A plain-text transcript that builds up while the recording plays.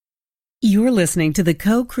You're listening to the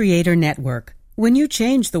Co-Creator Network. When you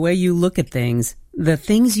change the way you look at things, the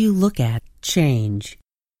things you look at change.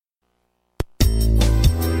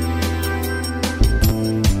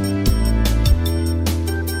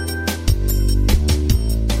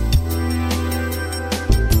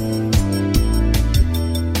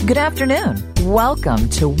 Good afternoon. Welcome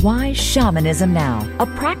to Why Shamanism Now, a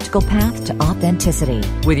practical path to authenticity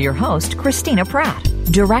with your host, Christina Pratt,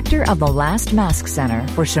 Director of the Last Mask Center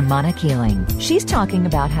for Shamanic Healing. She's talking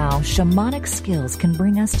about how shamanic skills can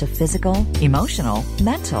bring us to physical, emotional,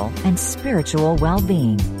 mental, and spiritual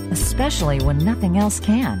well-being, especially when nothing else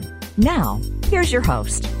can. Now, here's your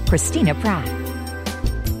host, Christina Pratt.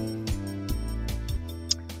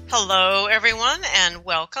 Hello, everyone, and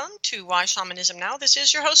welcome to Why Shamanism Now. This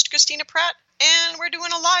is your host, Christina Pratt, and we're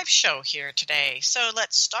doing a live show here today. So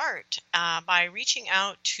let's start by reaching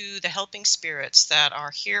out to the helping spirits that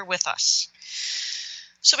are here with us.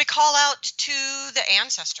 So we call out to the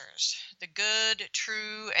ancestors, the good,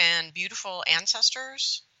 true, and beautiful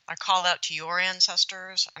ancestors. I call out to your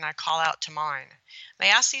ancestors, and I call out to mine. And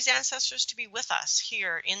I ask these ancestors to be with us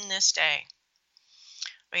here in this day.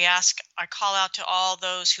 I call out to all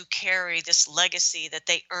those who carry this legacy that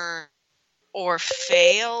they earned or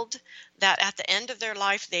failed, that at the end of their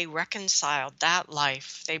life, they reconciled that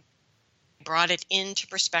life. They brought it into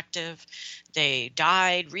perspective. They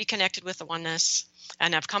died, reconnected with the oneness,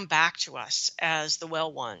 and have come back to us as the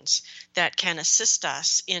well ones that can assist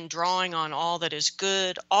us in drawing on all that is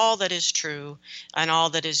good, all that is true, and all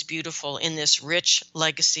that is beautiful in this rich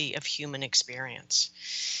legacy of human experience.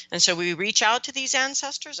 And so we reach out to these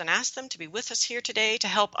ancestors and ask them to be with us here today to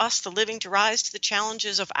help us, the living, to rise to the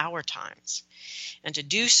challenges of our times, and to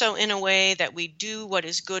do so in a way that we do what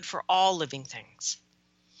is good for all living things.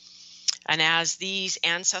 And as these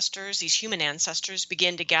ancestors, these human ancestors,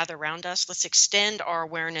 begin to gather around us, let's extend our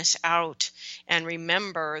awareness out and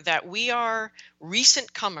remember that we are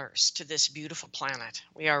recent comers to this beautiful planet.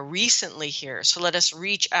 We are recently here. So let us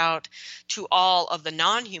reach out to all of the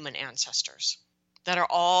non-human ancestors that are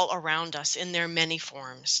all around us in their many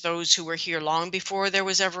forms. Those who were here long before there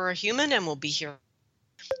was ever a human and will be here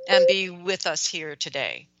and be with us here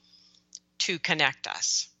today to connect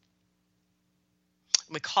us.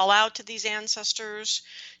 We call out to these ancestors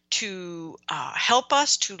to help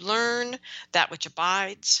us to learn that which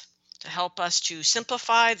abides, to help us to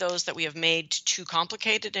simplify those that we have made too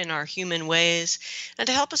complicated in our human ways, and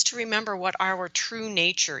to help us to remember what our true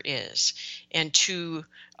nature is, and to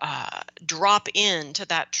drop into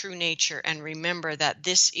that true nature and remember that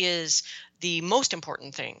this is the most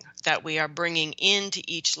important thing that we are bringing into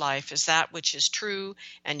each life, is that which is true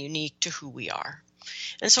and unique to who we are.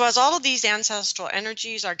 And so as all of these ancestral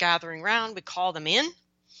energies are gathering around, we call them in.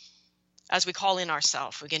 As we call in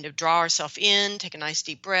ourselves, we begin to draw ourselves in, take a nice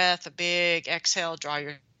deep breath, a big exhale,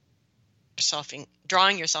 drawing yourself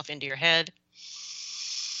into your head.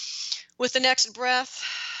 With the next breath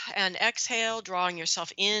and exhale, drawing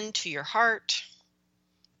yourself into your heart.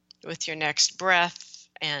 With your next breath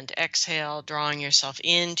and exhale, drawing yourself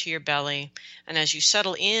into your belly. And as you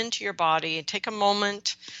settle into your body, take a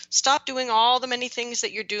moment, stop doing all the many things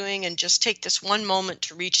that you're doing, and just take this one moment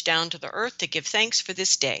to reach down to the earth to give thanks for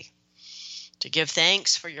this day, to give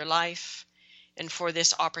thanks for your life, and for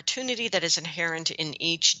this opportunity that is inherent in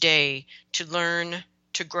each day to learn,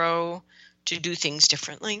 to grow, to do things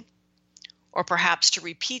differently, or perhaps to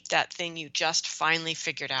repeat that thing you just finally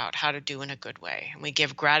figured out how to do in a good way. And we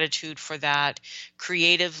give gratitude for that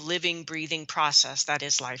creative, living, breathing process that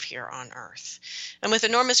is life here on earth. And with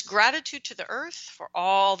enormous gratitude to the earth for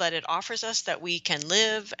all that it offers us, that we can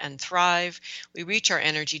live and thrive, we reach our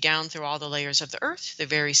energy down through all the layers of the earth, the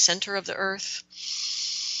very center of the earth,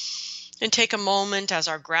 and take a moment as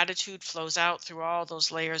our gratitude flows out through all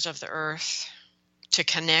those layers of the earth, to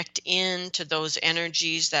connect in to those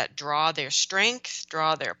energies that draw their strength,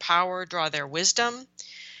 draw their power, draw their wisdom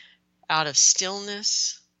out of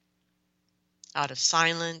stillness, out of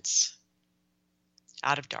silence,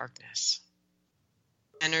 out of darkness.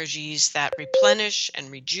 Energies that replenish and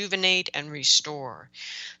rejuvenate and restore.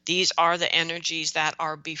 These are the energies that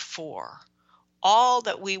are before all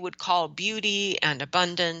that we would call beauty and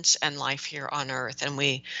abundance and life here on earth. And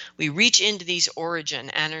we reach into these origin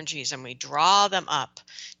energies and we draw them up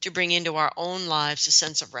to bring into our own lives a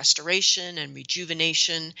sense of restoration and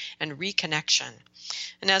rejuvenation and reconnection.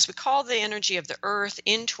 And as we call the energy of the earth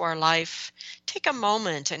into our life, take a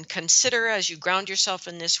moment and consider, as you ground yourself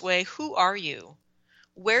in this way, who are you?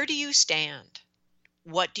 Where do you stand?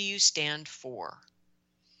 What do you stand for?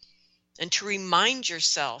 And to remind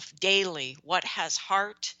yourself daily what has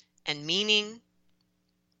heart and meaning,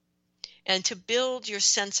 and to build your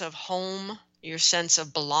sense of home, your sense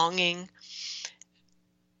of belonging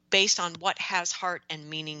based on what has heart and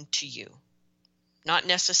meaning to you. Not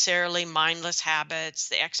necessarily mindless habits,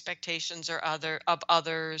 the expectations of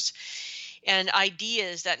others, and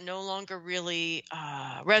ideas that no longer really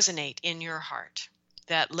resonate in your heart.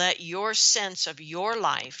 That let your sense of your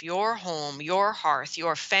life, your home, your hearth,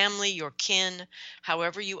 your family, your kin,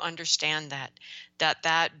 however you understand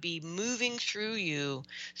that be moving through you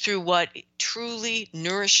through what truly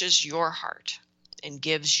nourishes your heart and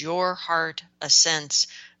gives your heart a sense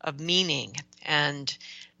of meaning, and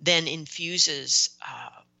then infuses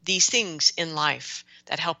these things in life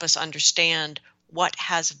that help us understand what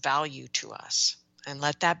has value to us. And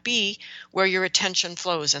let that be where your attention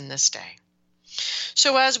flows in this day.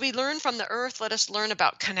 So as we learn from the earth, let us learn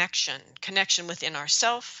about connection within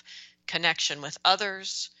ourselves, connection with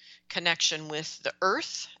others, connection with the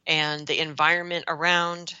earth and the environment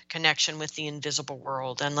around, connection with the invisible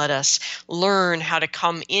world. And let us learn how to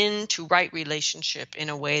come into right relationship in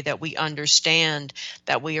a way that we understand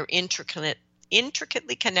that we are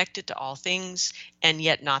intricately connected to all things and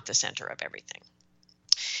yet not the center of everything.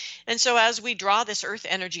 And so as we draw this earth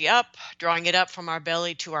energy up, drawing it up from our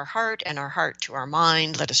belly to our heart and our heart to our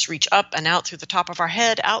mind, let us reach up and out through the top of our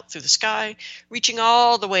head, out through the sky, reaching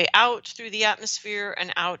all the way out through the atmosphere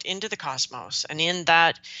and out into the cosmos. And in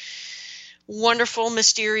that wonderful,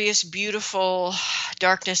 mysterious, beautiful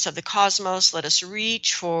darkness of the cosmos, let us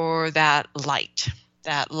reach for that light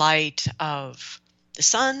of the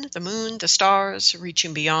sun, the moon, the stars,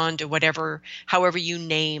 reaching beyond to however you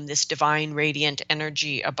name this divine radiant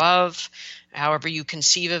energy above, however you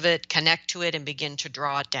conceive of it, connect to it and begin to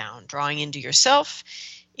draw it down, drawing into yourself,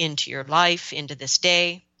 into your life, into this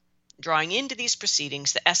day, drawing into these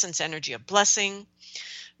proceedings the essence energy of blessing,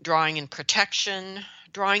 drawing in protection,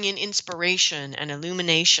 drawing in inspiration and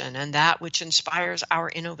illumination and that which inspires our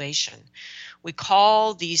innovation. We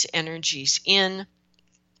call these energies in,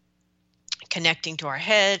 connecting to our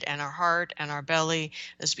head and our heart and our belly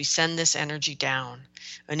as we send this energy down.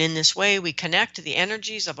 And in this way, we connect to the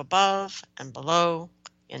energies of above and below,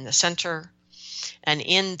 in the center, and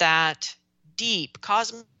in that deep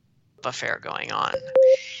cosmic affair going on.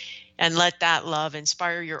 And let that love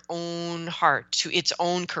inspire your own heart to its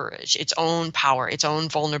own courage, its own power, its own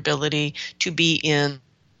vulnerability to be in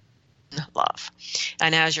love.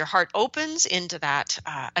 And as your heart opens into that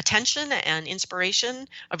attention and inspiration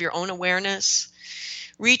of your own awareness,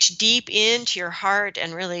 reach deep into your heart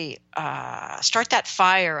and really start that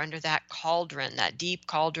fire under that cauldron, that deep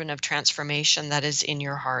cauldron of transformation that is in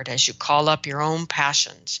your heart as you call up your own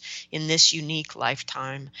passions in this unique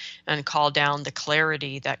lifetime and call down the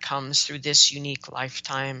clarity that comes through this unique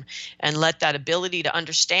lifetime, and let that ability to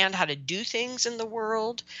understand how to do things in the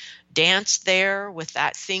world dance there with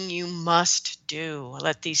that thing you must do.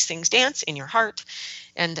 Let these things dance in your heart,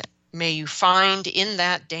 and may you find in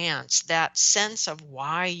that dance that sense of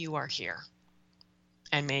why you are here.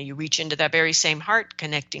 And may you reach into that very same heart,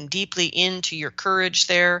 connecting deeply into your courage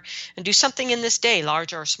there, and do something in this day,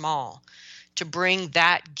 large or small, to bring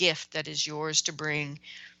that gift that is yours to bring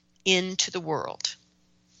into the world.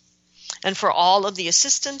 And for all of the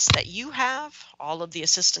assistance that you have, all of the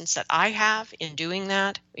assistance that I have in doing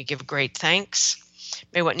that, we give great thanks.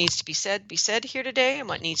 May what needs to be said here today, and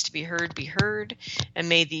what needs to be heard, and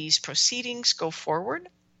may these proceedings go forward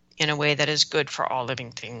in a way that is good for all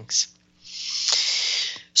living things.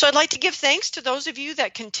 So I'd like to give thanks to those of you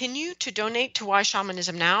that continue to donate to Why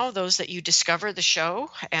Shamanism Now, those that you discover the show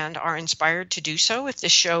and are inspired to do so. If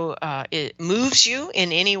this show it moves you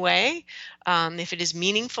in any way, if it is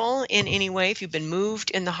meaningful in any way, if you've been moved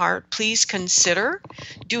in the heart, please consider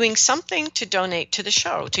doing something to donate to the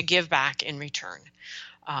show, to give back in return.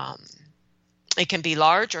 It can be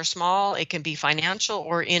large or small, it can be financial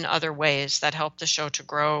or in other ways that help the show to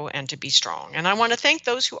grow and to be strong. And I want to thank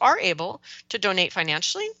those who are able to donate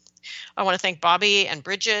financially. I want to thank Bobby and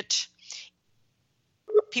Bridget,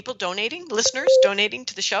 people donating, listeners donating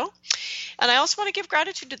to the show. And I also want to give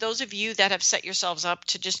gratitude to those of you that have set yourselves up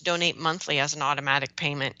to just donate monthly as an automatic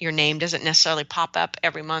payment. Your name doesn't necessarily pop up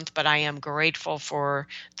every month, but I am grateful for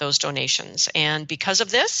those donations. And because of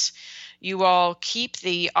this, you all keep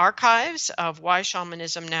the archives of Why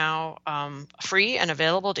Shamanism Now free and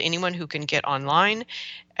available to anyone who can get online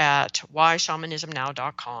at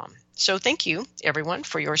whyshamanismnow.com. So thank you, everyone,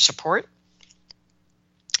 for your support.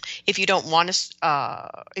 If you don't want to,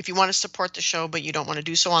 if you want to support the show but you don't want to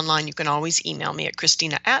do so online, you can always email me at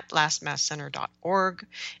Christina@lastmasscenter.org,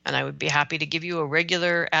 and I would be happy to give you a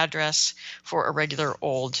regular address for a regular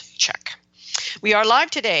old check. We are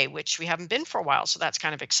live today, which we haven't been for a while, so that's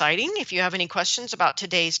kind of exciting. If you have any questions about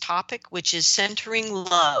today's topic, which is centering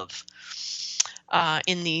love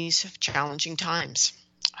in these challenging times.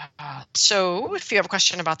 So if you have a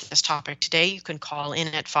question about this topic today, you can call in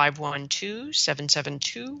at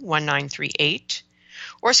 512-772-1938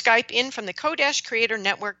 or Skype in from the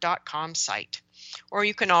co-creatornetwork.com site. Or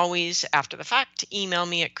you can always, after the fact, email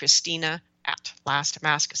me at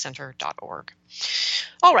Christina@lastmaskcenter.org.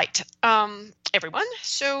 All right, everyone.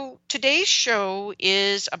 So today's show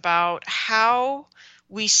is about how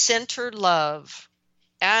we center love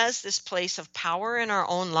as this place of power in our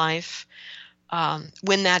own life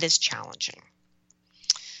when that is challenging.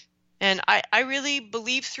 And I really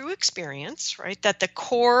believe through experience, right, that the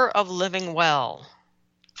core of living well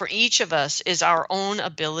for each of us is our own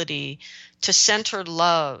ability to center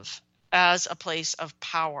love as a place of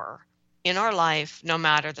power in our life, no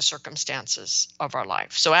matter the circumstances of our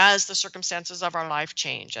life. So as the circumstances of our life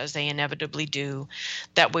change, as they inevitably do,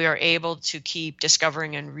 that we are able to keep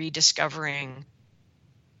discovering and rediscovering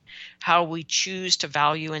how we choose to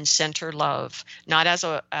value and center love, not as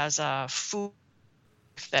a food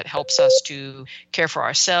that helps us to care for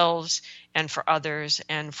ourselves and for others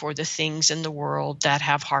and for the things in the world that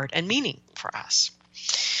have heart and meaning for us.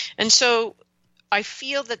 And so I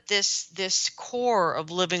feel that this core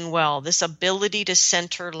of living well, this ability to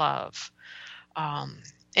center love, and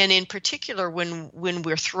in particular when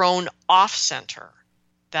we're thrown off center,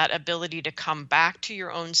 that ability to come back to your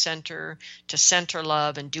own center, to center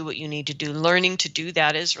love and do what you need to do. Learning to do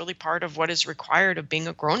that is really part of what is required of being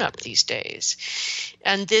a grown-up these days.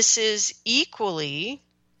 And this is equally,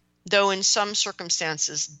 though in some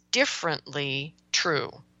circumstances differently,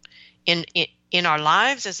 true in our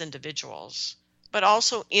lives as individuals, but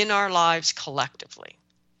also in our lives collectively.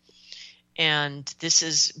 And this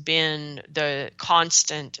has been the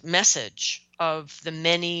constant message of the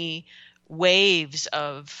many waves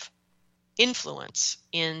of influence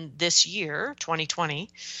in this year, 2020,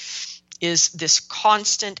 is this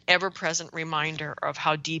constant, ever-present reminder of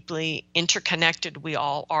how deeply interconnected we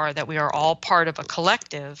all are, that we are all part of a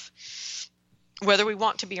collective, whether we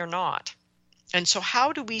want to be or not. And so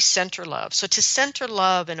how do we center love? So to center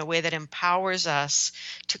love in a way that empowers us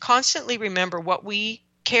to constantly remember what we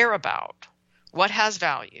care about, what has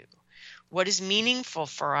value, what is meaningful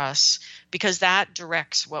for us, because that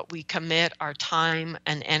directs what we commit our time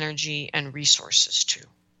and energy and resources to.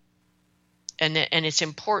 And it's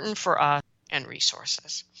important for us and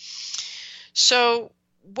resources. So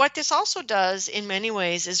what this also does in many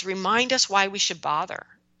ways is remind us why we should bother.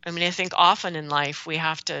 I mean, I think often in life we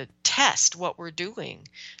have to test what we're doing.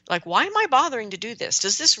 Like, why am I bothering to do this?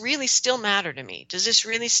 Does this really still matter to me? Does this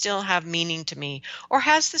really still have meaning to me? Or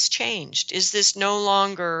has this changed? Is this no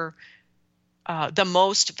longer the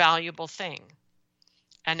most valuable thing?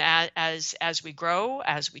 And as we grow,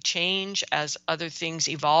 as we change, as other things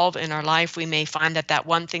evolve in our life, we may find that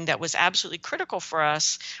one thing that was absolutely critical for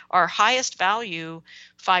us, our highest value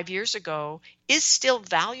 5 years ago, is still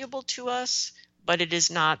valuable to us, but it is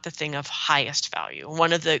not the thing of highest value.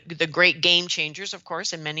 One of the great game changers, of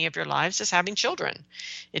course, in many of your lives is having children.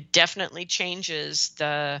 It definitely changes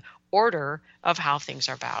the order of how things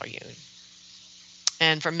are valued.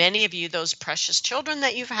 And for many of you, those precious children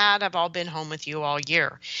that you've had have all been home with you all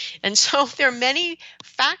year. And so there are many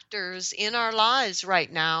factors in our lives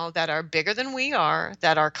right now that are bigger than we are,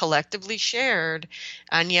 that are collectively shared,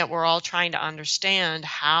 and yet we're all trying to understand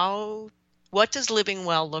what does living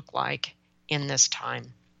well look like in this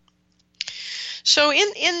time. So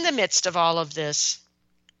in the midst of all of this,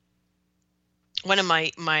 one of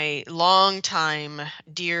my longtime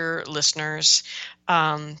dear listeners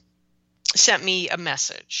sent me a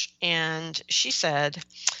message, and she said,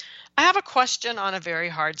 I have a question on a very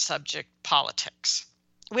hard subject, politics,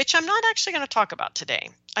 which I'm not actually going to talk about today.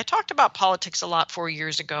 I talked about politics a lot 4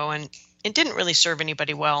 years ago, and it didn't really serve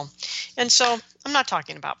anybody well. And so I'm not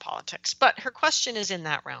talking about politics, but her question is in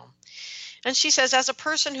that realm. And she says, as a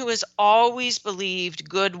person who has always believed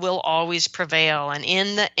good will always prevail, and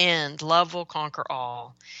in the end, love will conquer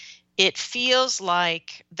all, it feels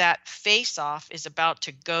like that face-off is about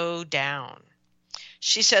to go down.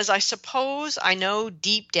 She says, I suppose I know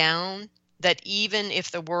deep down that even if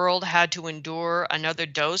the world had to endure another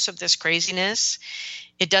dose of this craziness,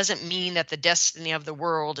 it doesn't mean that the destiny of the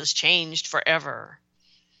world is changed forever.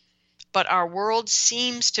 But our world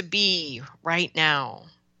seems to be right now.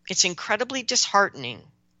 It's incredibly disheartening,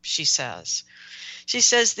 she says. She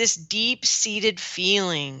says this deep-seated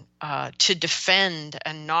feeling to defend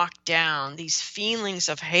and knock down, these feelings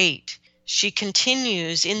of hate, She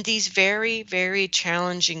continues, in these very, very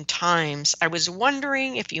challenging times, I was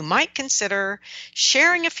wondering if you might consider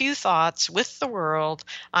sharing a few thoughts with the world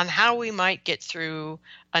on how we might get through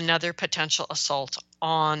another potential assault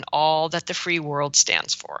on all that the free world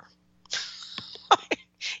stands for.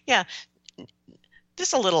 Yeah,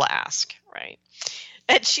 just a little ask, right?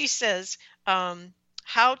 And she says,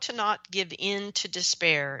 how to not give in to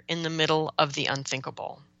despair in the middle of the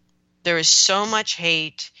unthinkable. There is so much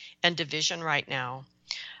hate and division right now.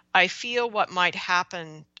 I fear what might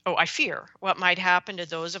happen to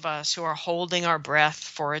those of us who are holding our breath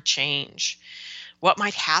for a change. What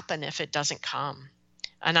might happen if it doesn't come?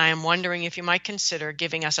 And I am wondering if you might consider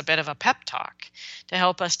giving us a bit of a pep talk to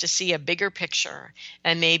help us to see a bigger picture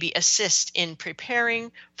and maybe assist in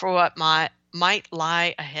preparing for what might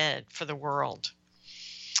lie ahead for the world.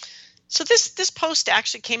 So this post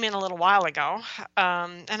actually came in a little while ago,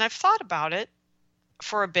 and I've thought about it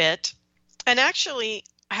for a bit, and actually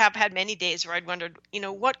I have had many days where I'd wondered,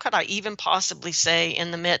 what could I even possibly say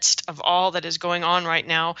in the midst of all that is going on right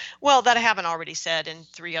now? Well, that I haven't already said in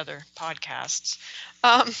 3 other podcasts.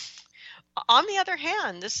 On the other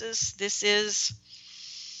hand,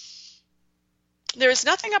 there is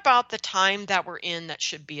nothing about the time that we're in that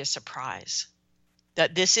should be a surprise.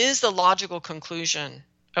 That this is the logical conclusion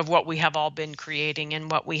of what we have all been creating and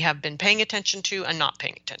what we have been paying attention to and not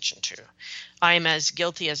paying attention to. I am as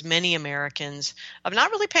guilty as many Americans of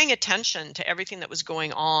not really paying attention to everything that was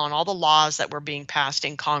going on, all the laws that were being passed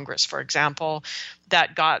in Congress, for example,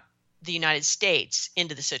 that got the United States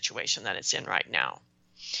into the situation that it's in right now.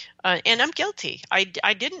 And I'm guilty. I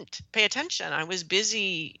didn't pay attention. I was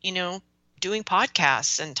busy, doing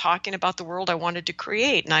podcasts and talking about the world I wanted to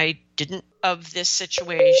create. And I didn't of this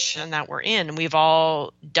situation that we're in. And we've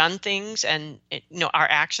all done things, and our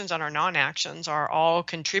actions and our non-actions are all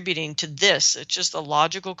contributing to this. It's just the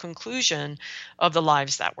logical conclusion of the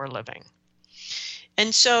lives that we're living.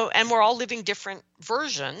 And we're all living different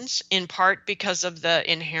versions, in part because of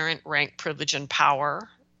the inherent rank, privilege, and power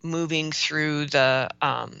moving through the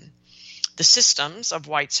systems of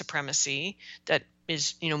white supremacy that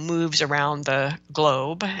is, moves around the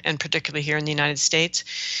globe, and particularly here in the United States.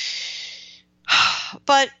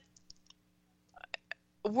 But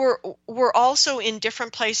we're also in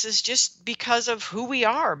different places just because of who we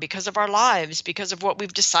are, because of our lives, because of what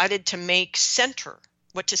we've decided to make center,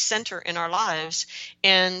 what to center in our lives,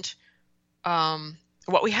 and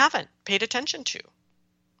what we haven't paid attention to.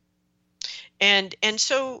 And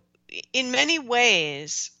so in many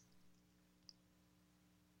ways,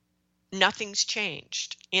 nothing's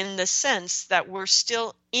changed, in the sense that we're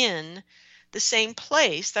still in the same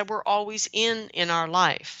place that we're always in our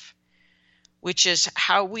life, which is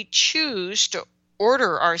how we choose to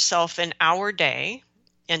order ourselves in our day.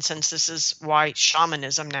 And since this is why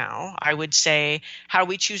shamanism now, I would say how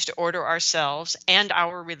we choose to order ourselves and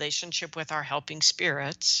our relationship with our helping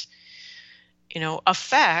spirits,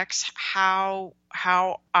 affects how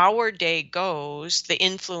our day goes.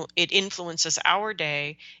 It influences our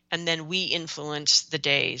day, and then we influence the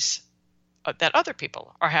days that other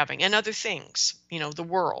people are having and other things, the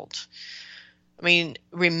world. I mean,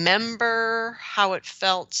 remember how it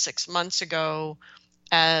felt 6 months ago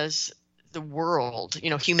as the world,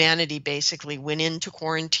 humanity basically went into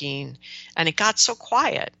quarantine, and it got so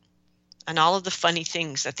quiet, and all of the funny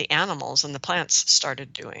things that the animals and the plants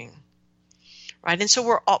started doing. Right. And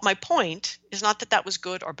so my point is not that was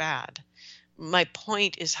good or bad. My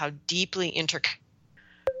point is how deeply interconnected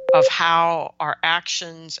of how our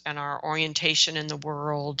actions and our orientation in the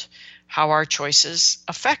world, how our choices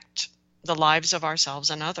affect the lives of ourselves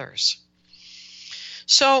and others.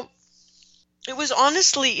 So it was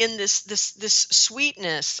honestly in this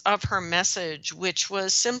sweetness of her message, which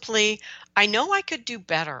was simply, I know I could do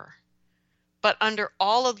better, but under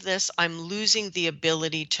all of this, I'm losing the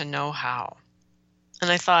ability to know how.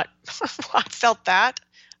 And I thought, well, I felt that.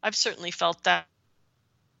 I've certainly felt that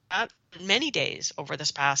many days over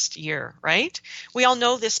this past year, right? We all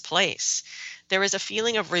know this place. There is a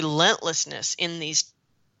feeling of relentlessness in these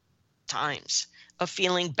times, of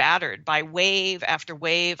feeling battered by wave after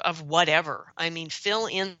wave of whatever. I mean, fill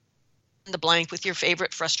in the blank with your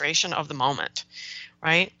favorite frustration of the moment,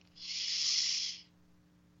 right?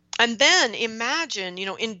 And then imagine,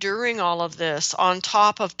 enduring all of this on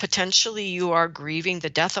top of potentially you are grieving the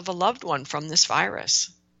death of a loved one from this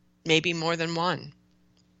virus, maybe more than one,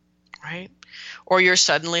 right? Or you're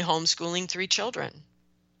suddenly homeschooling 3 children,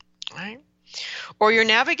 right? Or you're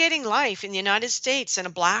navigating life in the United States in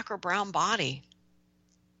a black or brown body.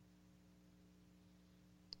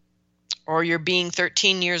 Or you're being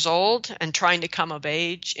 13 years old and trying to come of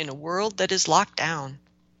age in a world that is locked down.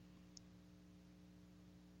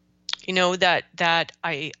 that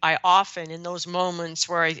I often, in those moments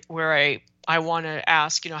where I want to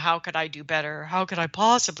ask, how could I do better? How could I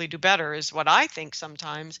possibly do better is what I think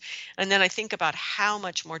sometimes. And then I think about how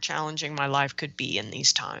much more challenging my life could be in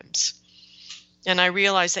these times. And I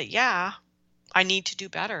realize that, I need to do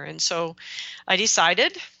better. And so I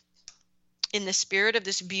decided, in the spirit of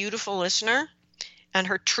this beautiful listener and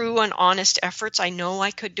her true and honest efforts, I know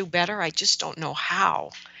I could do better. I just don't know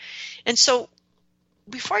how. And so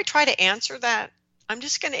before I try to answer that, I'm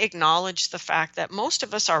just going to acknowledge the fact that most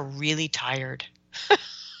of us are really tired,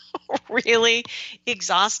 really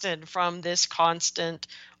exhausted from this constant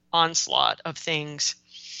onslaught of things.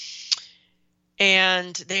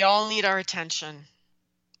 And they all need our attention.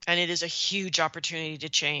 And it is a huge opportunity to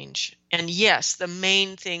change. And yes, the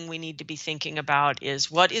main thing we need to be thinking about is,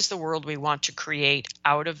 what is the world we want to create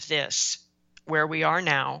out of this, where we are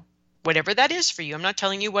now, whatever that is for you. I'm not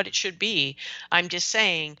telling you what it should be. I'm just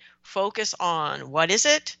saying, focus on what is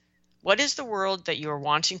it? What is the world that you're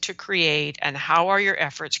wanting to create, and how are your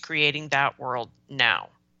efforts creating that world now?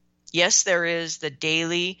 Yes, there is the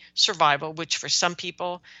daily survival, which for some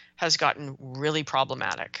people has gotten really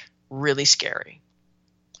problematic, really scary.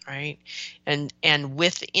 Right. And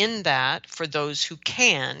within that, for those who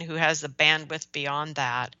has the bandwidth beyond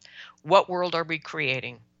that, what world are we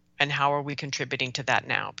creating and how are we contributing to that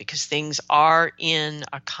now? Because things are in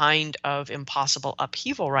a kind of impossible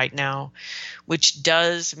upheaval right now, which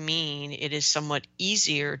does mean it is somewhat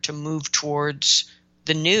easier to move towards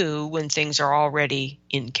the new when things are already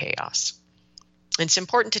in chaos. It's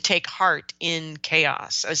important to take heart in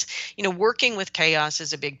chaos. As working with chaos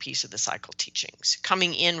is a big piece of the cycle teachings.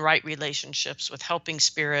 Coming in right relationships with helping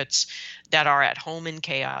spirits that are at home in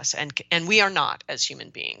chaos, and we are not, as human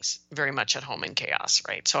beings, very much at home in chaos,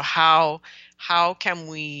 right? So how can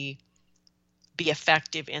we be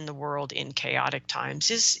effective in the world in chaotic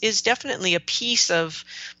times is definitely a piece of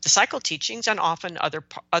the cycle teachings, and often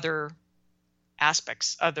other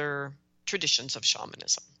aspects, other traditions of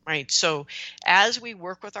shamanism. Right. So as we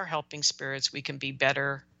work with our helping spirits, we can be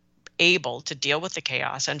better able to deal with the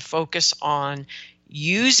chaos and focus on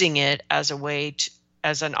using it as a way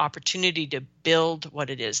as an opportunity to build what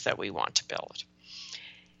it is that we want to build.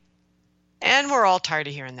 And we're all tired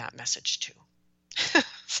of hearing that message too.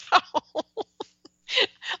 So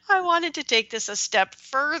I wanted to take this a step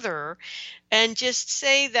further and just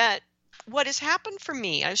say that what has happened for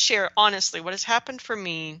me, I share honestly, what has happened for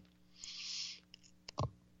me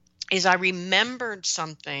is I remembered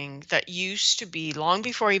something that used to be, long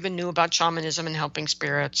before I even knew about shamanism and helping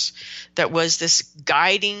spirits, that was this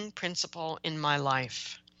guiding principle in my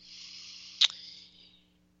life.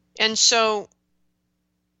 And so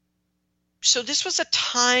this was a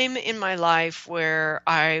time in my life where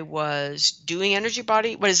I was doing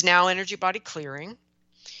what is now energy body clearing.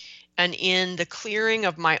 And in the clearing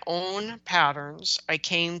of my own patterns, I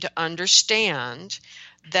came to understand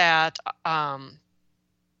that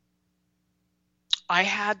I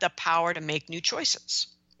had the power to make new choices,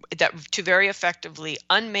 to very effectively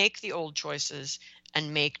unmake the old choices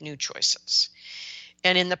and make new choices.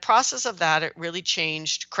 And in the process of that, it really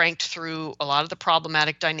cranked through a lot of the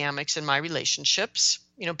problematic dynamics in my relationships,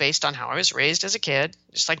 based on how I was raised as a kid,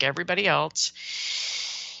 just like everybody else.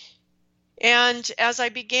 And as I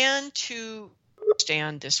began to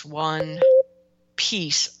understand this one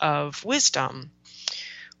piece of wisdom,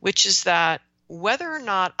 which is that whether or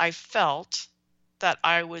not I felt that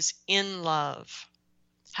I was in love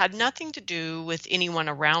had nothing to do with anyone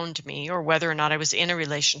around me or whether or not I was in a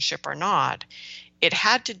relationship or not. It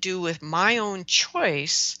had to do with my own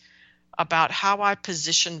choice about how I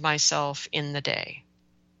positioned myself in the day.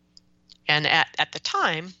 And at the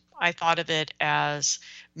time, I thought of it as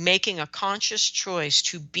making a conscious choice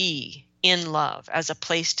to be in love as a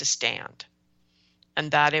place to stand.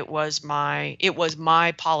 And that it was my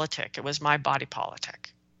politic, it was my body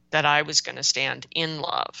politic, that I was going to stand in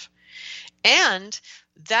love. And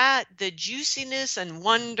that the juiciness and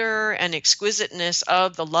wonder and exquisiteness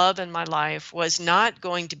of the love in my life was not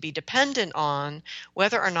going to be dependent on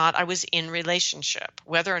whether or not I was in relationship,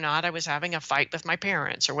 whether or not I was having a fight with my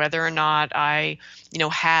parents, or whether or not I,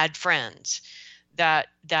 had friends. That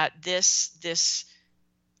this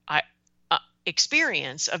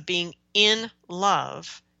experience of being in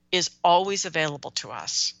love is always available to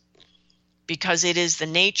us, because it is the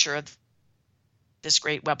nature of this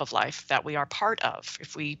great web of life that we are part of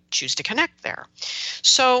if we choose to connect there.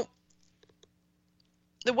 So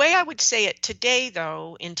the way I would say it today,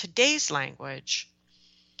 though, in today's language,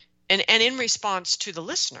 and in response to the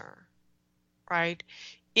listener, right,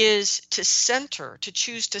 is to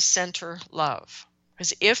choose to center love.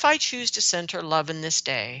 Because if I choose to center love in this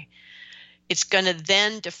day, it's going to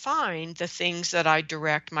then define the things that I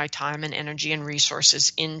direct my time and energy and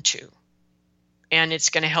resources into. And it's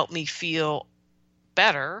going to help me feel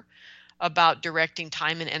better about directing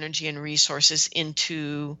time and energy and resources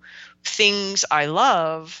into things I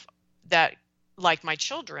love, that, like my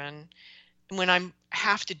children, when I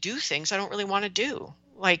have to do things I don't really want to do.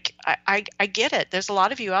 Like, I get it. There's a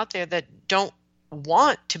lot of you out there that don't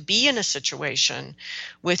want to be in a situation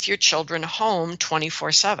with your children home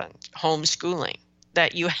 24/7, homeschooling,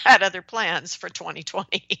 that you had other plans for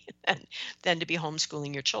 2020 than to be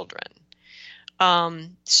homeschooling your children.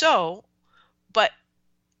 But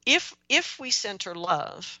if we center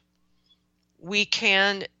love, we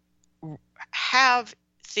can have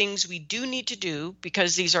things we do need to do,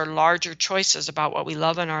 because these are larger choices about what we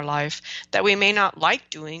love in our life that we may not like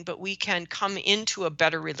doing, but we can come into a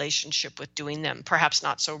better relationship with doing them, perhaps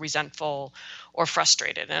not so resentful or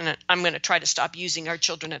frustrated. And I'm going to try to stop using our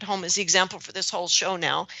children at home as the example for this whole show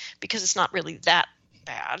now, because it's not really that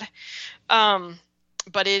bad.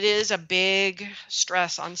 But it is a big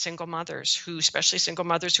stress on single mothers, especially single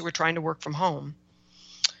mothers who are trying to work from home,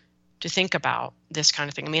 to think about this kind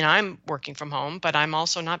of thing. I mean, I'm working from home, but I'm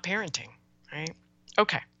also not parenting, right?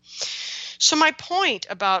 Okay. So my point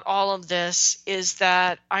about all of this is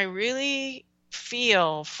that I really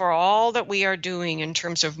feel, for all that we are doing in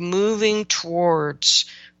terms of moving towards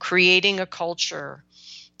creating a culture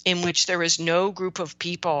in which there is no group of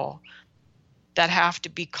people that have to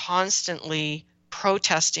be constantly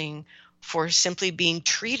protesting for simply being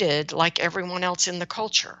treated like everyone else in the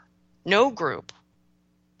culture. No group.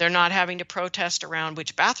 They're not having to protest around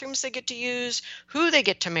which bathrooms they get to use, who they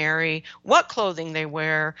get to marry, what clothing they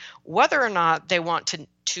wear, whether or not they want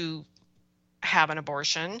to have an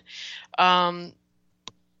abortion. That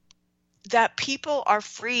people are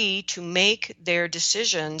free to make their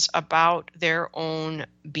decisions about their own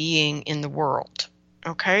being in the world.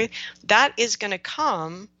 Okay? That is going to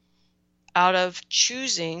come out of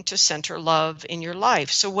choosing to center love in your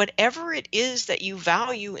life. So whatever it is that you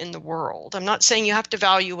value in the world, I'm not saying you have to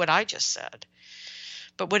value what I just said,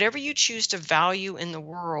 but whatever you choose to value in the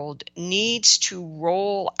world needs to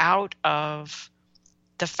roll out of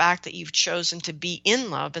the fact that you've chosen to be in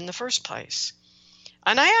love in the first place.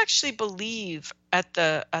 And I actually believe at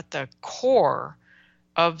the core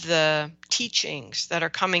of the teachings that are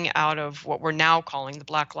coming out of what we're now calling the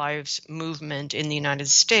Black Lives Movement in the United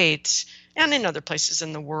States and in other places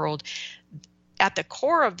in the world, at the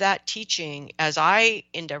core of that teaching, as I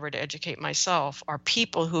endeavor to educate myself, are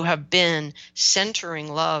people who have been centering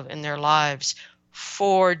love in their lives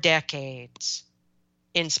for decades,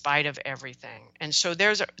 in spite of everything. And so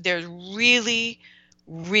there's really,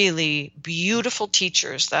 really beautiful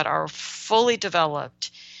teachers that are fully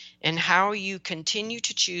developed in how you continue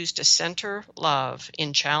to choose to center love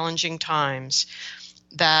in challenging times,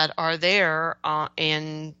 that are there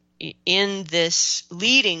in this,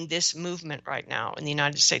 leading this movement right now in the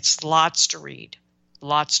United States. Lots to read,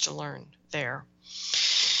 lots to learn there.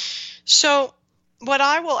 So what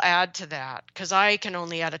I will add to that, because I can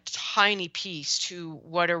only add a tiny piece to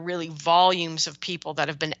what are really volumes of people that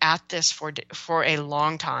have been at this for a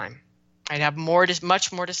long time. I'd have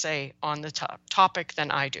much more to say on the topic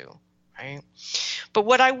than I do, right? But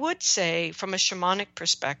what I would say from a shamanic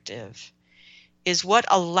perspective is what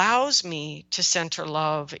allows me to center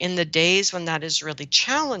love in the days when that is really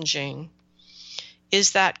challenging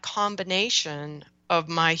is that combination of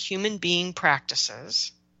my human being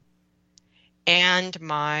practices and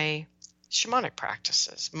my shamanic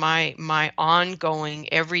practices, my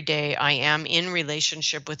ongoing, every day I am in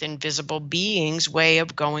relationship with invisible beings way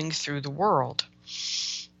of going through the world.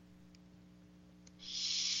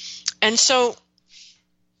 And so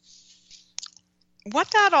what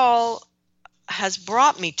that all has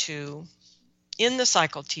brought me to in the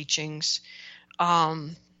cycle teachings,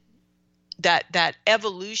 that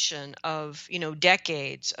evolution of,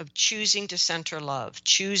 decades of choosing to center love,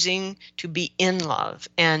 choosing to be in love,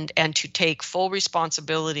 and to take full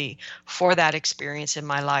responsibility for that experience in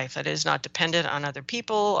my life that is not dependent on other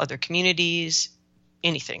people, other communities,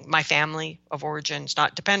 anything. My family of origin is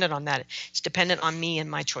not dependent on that. It's dependent on me and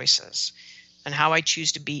my choices and how I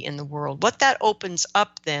choose to be in the world. What that opens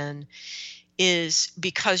up then is,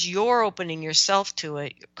 because you're opening yourself to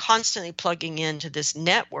it, you're constantly plugging into this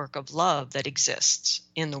network of love that exists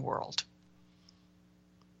in the world.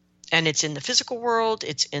 And it's in the physical world,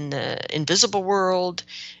 it's in the invisible world.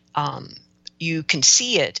 You can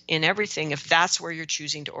see it in everything if that's where you're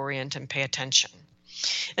choosing to orient and pay attention.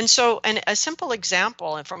 And so, and a simple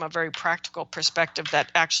example, and from a very practical perspective,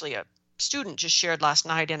 that actually a student just shared last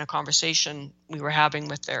night in a conversation we were having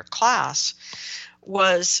with their class,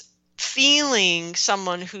 was feeling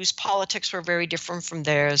someone whose politics were very different from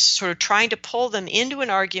theirs, sort of trying to pull them into an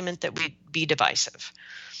argument that would be divisive.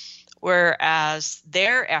 Whereas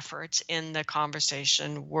their efforts in the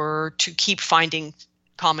conversation were to keep finding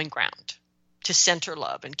common ground, to center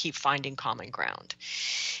love and keep finding common ground.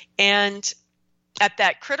 And at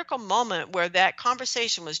that critical moment where that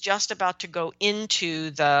conversation was just about to go into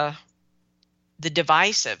the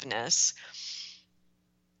divisiveness,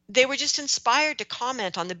 they were just inspired to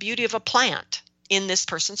comment on the beauty of a plant in this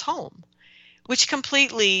person's home, which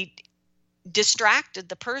completely distracted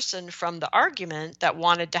the person from the argument that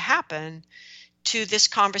wanted to happen to this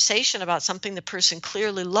conversation about something the person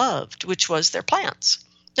clearly loved, which was their plants.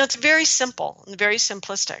 Now, it's very simple and very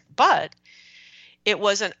simplistic, but it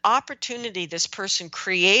was an opportunity this person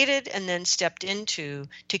created and then stepped into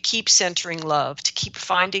to keep centering love, to keep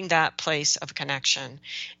finding that place of connection.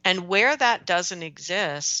 And where that doesn't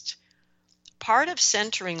exist, part of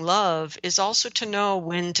centering love is also to know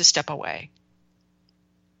when to step away.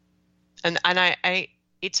 And I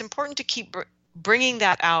it's important to keep bringing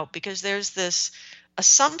that out, because there's this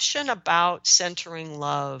assumption about centering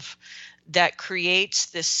love that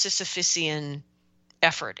creates this Sisyphean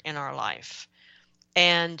effort in our life.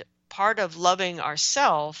 And part of loving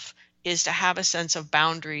ourselves is to have a sense of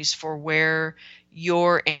boundaries for where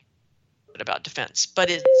you're about defense. But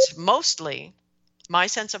it's mostly, my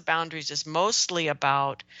sense of boundaries is mostly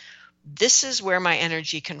about, this is where my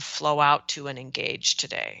energy can flow out to and engage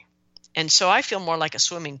today. And so I feel more like a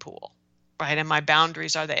swimming pool, right? And my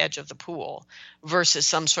boundaries are the edge of the pool versus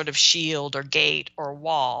some sort of shield or gate or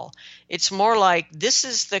wall. It's more like, this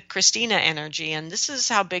is the Christina energy, and this is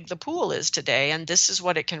how big the pool is today, and this is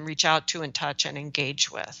what it can reach out to and touch and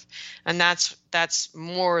engage with. And that's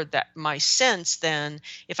more that my sense than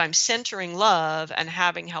if I'm centering love and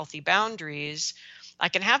having healthy boundaries, I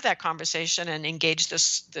can have that conversation and engage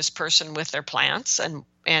this person with their plants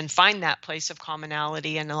and find that place of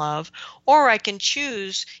commonality and love. Or I can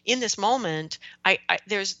choose in this moment,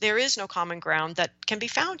 there is no common ground that can be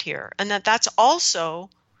found here, and that's also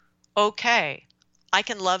okay. I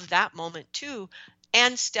can love that moment too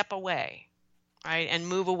and step away, right? And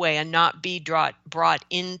move away and not be brought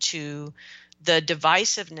into the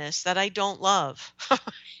divisiveness that I don't love.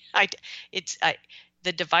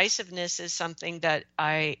 The divisiveness is something that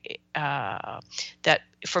that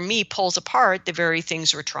for me pulls apart the very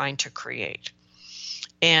things we're trying to create.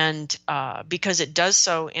 And because it does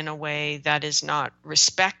so in a way that is not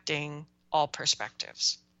respecting all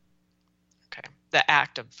perspectives. Okay. The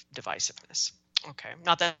act of divisiveness. Okay.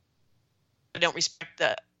 Not that I don't respect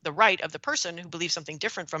the right of the person who believes something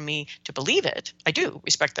different from me to believe it. I do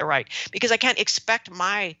respect their right, because I can't expect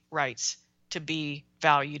my rights to be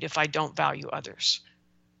valued if I don't value others.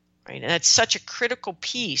 Right? And it's such a critical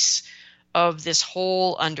piece of this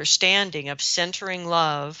whole understanding of centering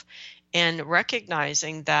love and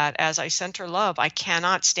recognizing that as I center love, I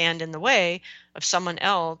cannot stand in the way of someone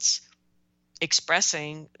else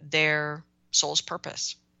expressing their soul's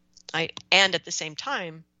purpose. Right? And at the same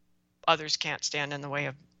time, others can't stand in the way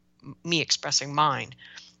of me expressing mine.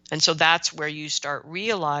 And so that's where you start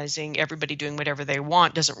realizing everybody doing whatever they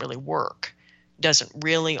want doesn't really work, doesn't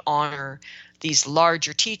really honor these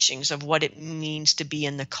larger teachings of what it means to be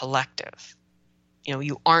in the collective. You know,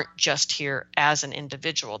 you aren't just here as an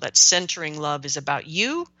individual. That centering love is about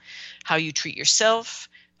you, how you treat yourself,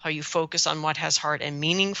 how you focus on what has heart and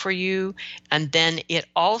meaning for you, and then it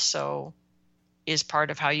also is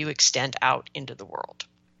part of how you extend out into the world.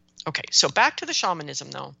 Okay, so back to the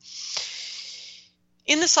shamanism though.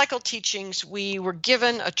 In the cycle teachings, we were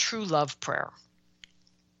given a true love prayer.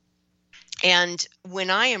 And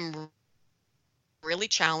when I am really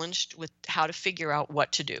challenged with how to figure out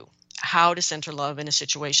what to do, how to center love in a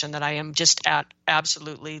situation that I am just at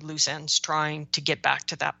absolutely loose ends trying to get back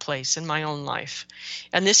to that place in my own life.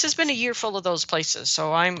 And this has been a year full of those places.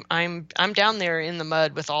 So I'm down there in the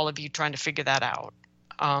mud with all of you trying to figure that out.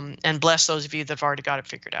 And bless those of you that have already got it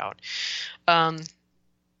figured out. But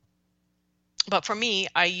for me,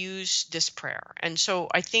 I use this prayer. And so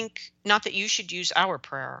I think, not that you should use our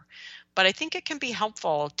prayer, but I think it can be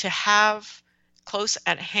helpful to have close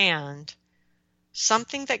at hand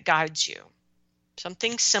something that guides you,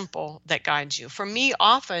 something simple that guides you. For me,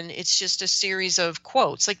 often it's just a series of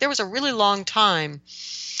quotes. Like there was a really long time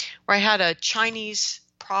where I had a Chinese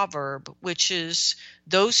proverb, which is,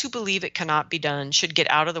 those who believe it cannot be done should get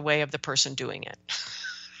out of the way of the person doing it.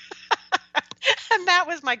 And that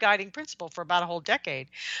was my guiding principle for about a whole decade.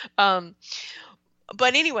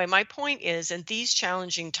 But anyway, my point is, in these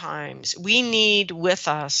challenging times, we need with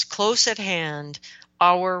us, close at hand,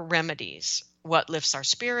 our remedies, what lifts our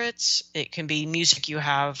spirits. It can be music you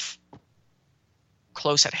have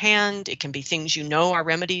close at hand. It can be things you know are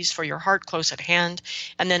remedies for your heart close at hand.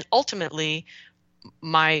 And then ultimately,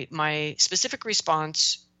 my specific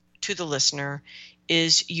response to the listener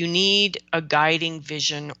is you need a guiding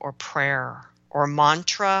vision or prayer or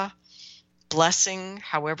mantra, blessing,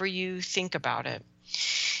 however you think about it.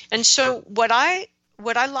 And so what I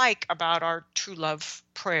like about our True Love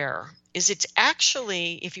prayer is it's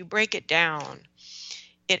actually, if you break it down,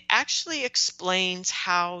 it actually explains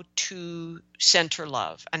how to center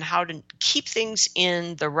love and how to keep things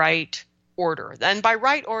in the right order. And by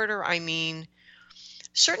right order, I mean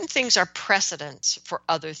certain things are precedents for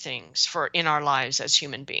other things in our lives as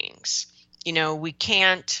human beings. You know, we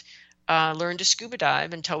can't learn to scuba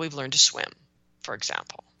dive until we've learned to swim, for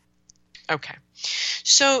example. Okay,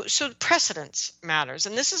 so precedence matters.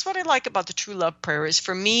 And this is what I like about the True Love prayer is,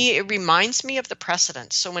 for me, it reminds me of the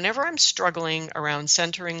precedence. So whenever I'm struggling around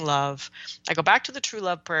centering love, I go back to the True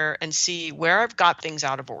Love prayer and see where I've got things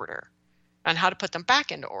out of order and how to put them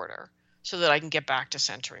back into order so that I can get back to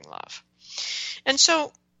centering love. And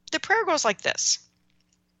so the prayer goes like this.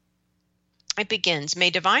 It begins,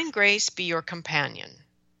 "May divine grace be your companion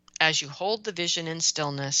as you hold the vision in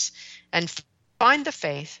stillness and find the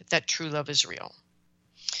faith that true love is real."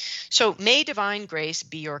 So may divine grace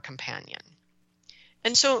be your companion.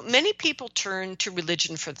 And so many people turn to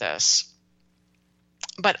religion for this.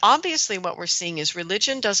 But obviously what we're seeing is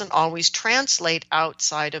religion doesn't always translate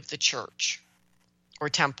outside of the church or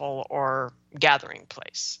temple or gathering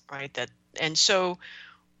place, right? And so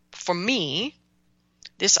for me,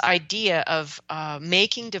 this idea of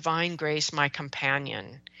making divine grace my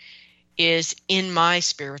companion is in my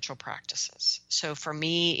spiritual practices. So for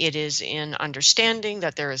me, it is in understanding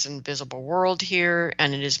that there is an invisible world here,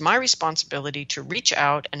 and it is my responsibility to reach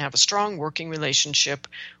out and have a strong working relationship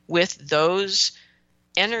with those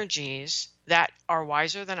energies that are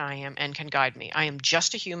wiser than I am and can guide me. I am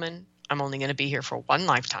just a human. I'm only going to be here for one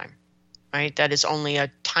lifetime, right? That is only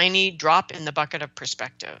a tiny drop in the bucket of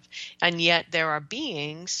perspective. And yet there are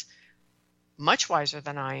beings much wiser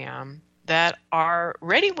than I am that are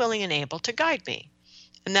ready, willing, and able to guide me.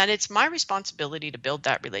 And that it's my responsibility to build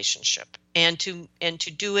that relationship and to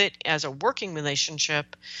do it as a working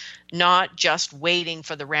relationship, not just waiting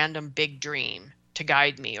for the random big dream to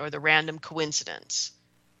guide me or the random coincidence,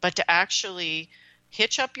 but to actually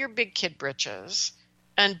hitch up your big kid britches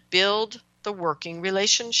and build the working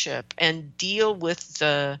relationship and deal with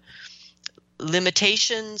the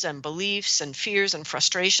limitations and beliefs and fears and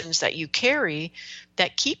frustrations that you carry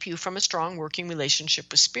that keep you from a strong working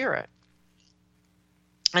relationship with spirit.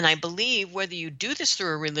 And I believe whether you do this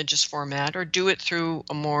through a religious format or do it through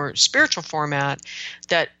a more spiritual format,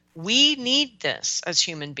 that we need this as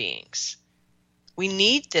human beings. We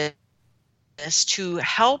need this to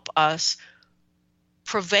help us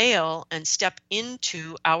prevail and step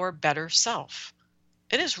into our better self.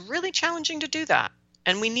 It is really challenging to do that,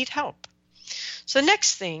 and we need help. So the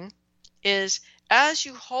next thing is, as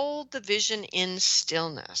you hold the vision in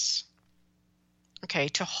stillness, okay,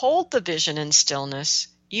 to hold the vision in stillness,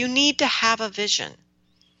 you need to have a vision.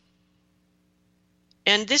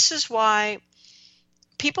 And this is why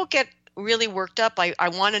people get really worked up. I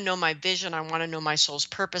want to know my vision. I want to know my soul's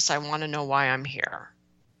purpose. I want to know why I'm here.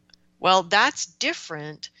 Well, that's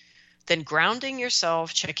different than grounding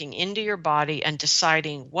yourself, checking into your body, and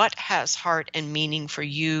deciding what has heart and meaning for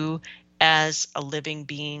you as a living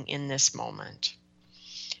being in this moment.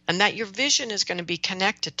 And that your vision is going to be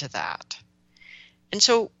connected to that. And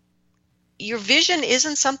so your vision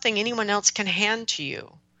isn't something anyone else can hand to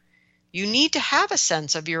you. You need to have a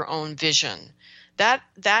sense of your own vision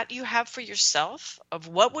that you have for yourself, of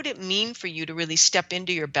what would it mean for you to really step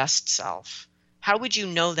into your best self. How would you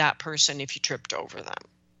know that person if you tripped over them,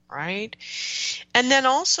 right? And then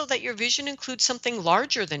also that your vision includes something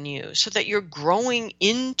larger than you, so that you're growing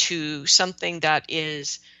into something that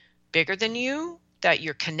is bigger than you, that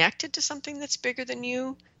you're connected to something that's bigger than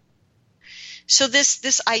you. So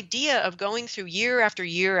this idea of going through year after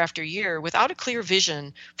year after year without a clear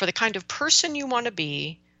vision for the kind of person you want to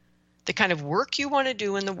be, the kind of work you want to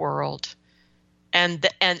do in the world, and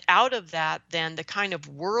out of that, then the kind of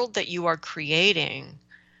world that you are creating,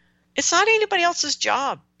 it's not anybody else's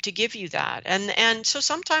job to give you that. And so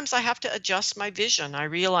sometimes I have to adjust my vision. I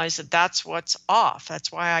realize that that's what's off.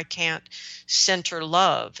 That's why I can't center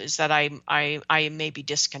love, is that I may be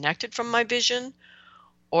disconnected from my vision,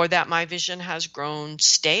 or that my vision has grown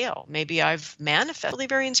stale. Maybe I've manifested really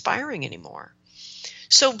very inspiring anymore.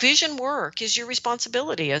 So vision work is your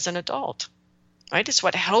responsibility as an adult, right? It's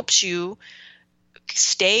what helps you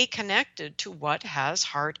stay connected to what has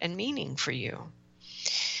heart and meaning for you.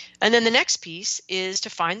 And then the next piece is to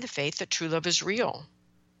find the faith that true love is real.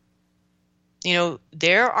 You know,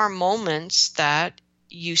 there are moments that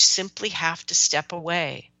you simply have to step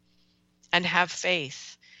away and have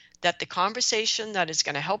faith that the conversation that is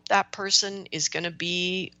going to help that person is going to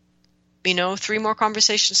be, 3 more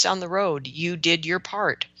conversations down the road. You did your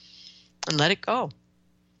part, and let it go.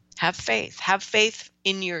 Have faith. Have faith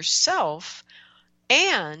in yourself.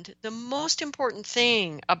 And the most important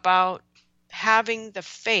thing about having the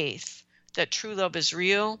faith that true love is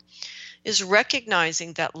real is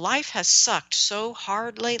recognizing that life has sucked so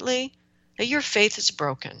hard lately that your faith is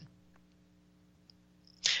broken.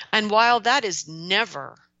 And while that is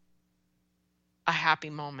never a happy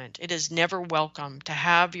moment, it is never welcome to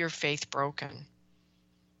have your faith broken.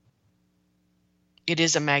 It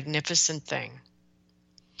is a magnificent thing.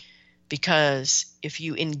 Because if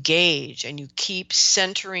you engage and you keep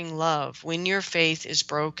centering love, when your faith is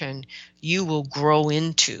broken, you will grow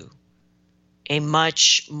into a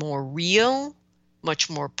much more real, much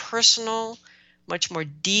more personal, much more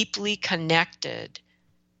deeply connected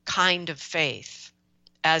kind of faith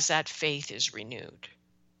as that faith is renewed.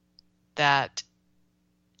 That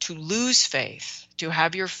to lose faith, to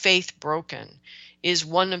have your faith broken, is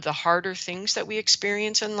one of the harder things that we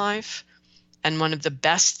experience in life, and one of the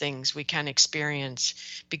best things we can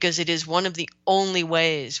experience, because it is one of the only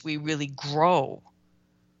ways we really grow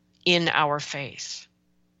in our faith.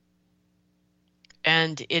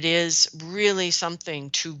 And it is really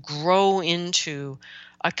something to grow into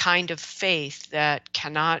a kind of faith that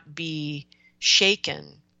cannot be shaken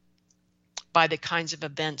by the kinds of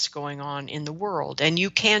events going on in the world. And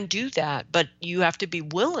you can do that, but you have to be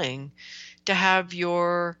willing to have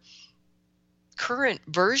your current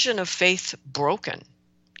version of faith broken.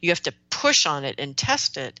 You have to push on it and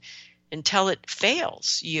test it until it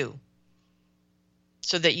fails you,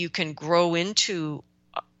 so that you can grow into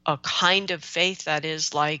a kind of faith that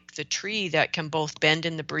is like the tree that can both bend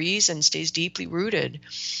in the breeze and stays deeply rooted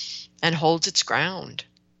and holds its ground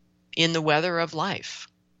in the weather of life.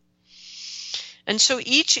 And so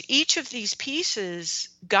each of these pieces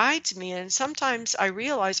guides me, and sometimes I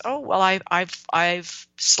realize, oh well, I've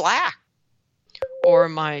slacked, or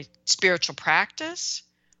my spiritual practice,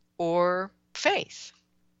 or faith.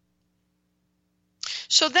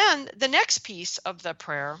 So then the next piece of the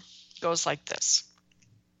prayer goes like this: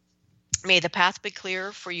 may the path be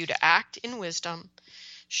clear for you to act in wisdom,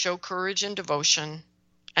 show courage and devotion,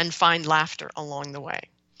 and find laughter along the way.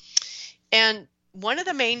 And one of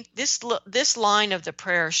the main, this line of the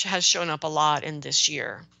prayer has shown up a lot in this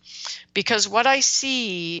year, because what I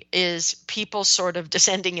see is people sort of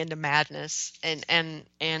descending into madness, and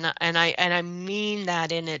I mean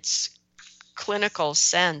that in its clinical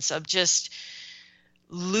sense of just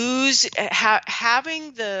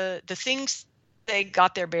having the things they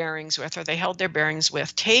got their bearings with, or they held their bearings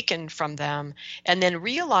with, taken from them, and then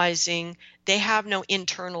realizing they have no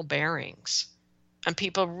internal bearings. And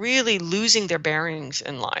people really losing their bearings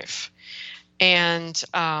in life. And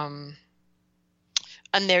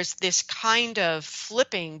there's this kind of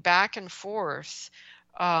flipping back and forth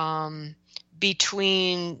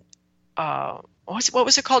between, what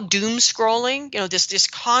was it called? Doom scrolling, this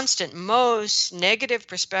constant, most negative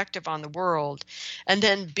perspective on the world, and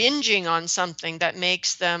then binging on something that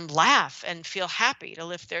makes them laugh and feel happy to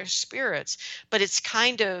lift their spirits. But it's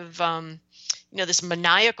kind of, this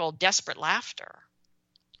maniacal, desperate laughter.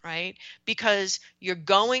 Right? Because you're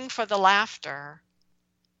going for the laughter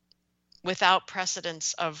without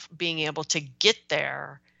precedence of being able to get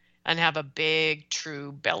there and have a big,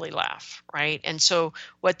 true belly laugh, right? And so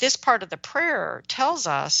what this part of the prayer tells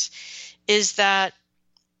us is that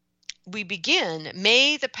we begin,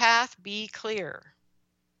 may the path be clear.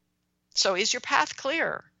 So is your path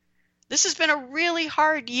clear? This has been a really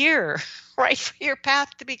hard year, right, for your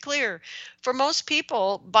path to be clear. For most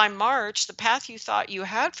people, by March, the path you thought you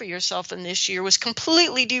had for yourself in this year was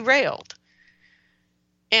completely derailed.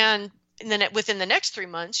 And then within the next 3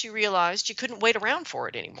 months, you realized you couldn't wait around for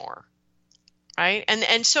it anymore, right?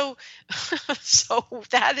 And so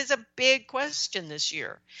that is a big question this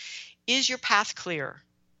year. Is your path clear?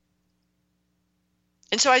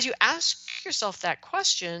 And so as you ask yourself that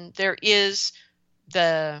question, there is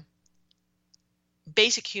the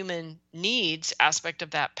basic human needs aspect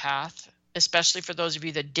of that path, especially for those of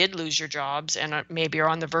you that did lose your jobs and maybe are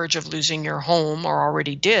on the verge of losing your home or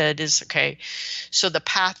already did, is okay. So the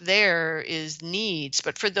path there is needs.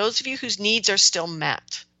 But for those of you whose needs are still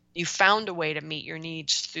met, you found a way to meet your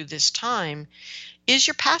needs through this time, is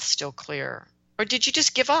your path still clear? Or did you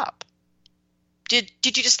just give up? Did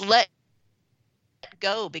you just let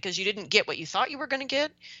go because you didn't get what you thought you were going to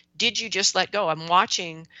get? Did you just let go? I'm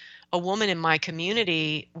watching a woman in my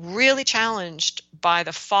community really challenged by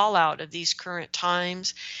the fallout of these current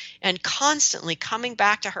times and constantly coming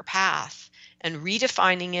back to her path and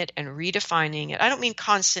redefining it and redefining it. I don't mean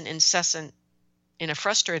constant, incessant in a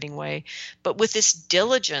frustrating way, but with this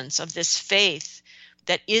diligence of this faith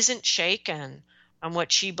that isn't shaken on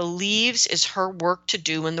what she believes is her work to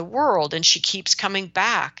do in the world. And she keeps coming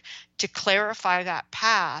back to clarify that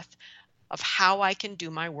path of how I can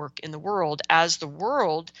do my work in the world, as the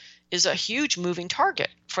world is a huge moving target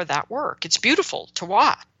for that work. It's beautiful to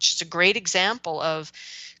watch. It's a great example of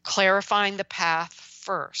clarifying the path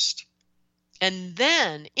first. And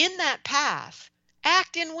then in that path,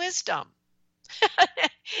 act in wisdom.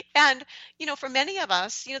 And, for many of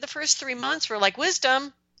us, the first 3 months were like,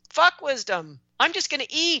 wisdom, fuck wisdom. I'm just going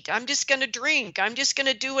to eat. I'm just going to drink. I'm just going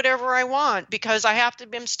to do whatever I want because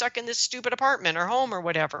I'm stuck in this stupid apartment or home or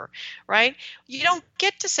whatever, right? You don't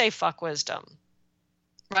get to say fuck wisdom,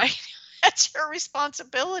 right? That's your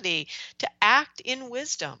responsibility to act in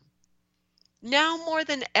wisdom. Now more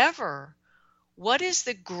than ever, what is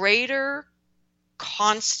the greater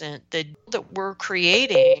constant that we're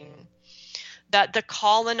creating that the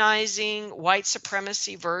colonizing white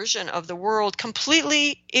supremacy version of the world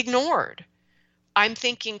completely ignored? I'm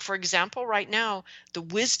thinking, for example, right now, the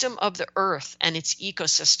wisdom of the earth and its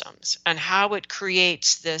ecosystems and how it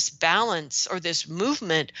creates this balance or this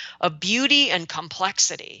movement of beauty and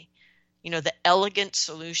complexity. The elegant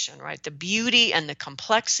solution, right? The beauty and the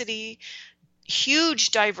complexity,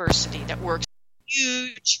 huge diversity that works,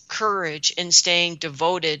 huge courage in staying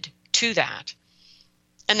devoted to that.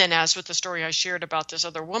 And then as with the story I shared about this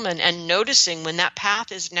other woman and noticing when that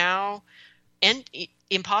path is now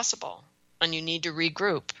impossible and you need to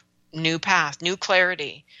regroup, new path, new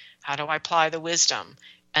clarity. How do I apply the wisdom?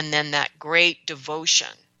 And then that great devotion,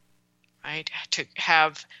 right? To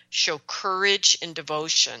show courage and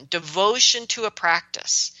devotion to a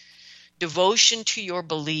practice, devotion to your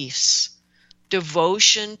beliefs,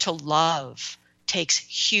 devotion to love takes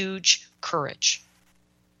huge courage,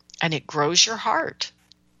 and it grows your heart.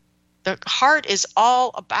 The heart is all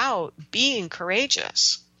about being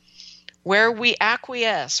courageous. Where we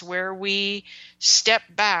acquiesce, where we step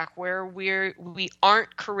back, where we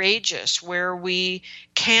aren't courageous, where we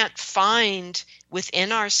can't find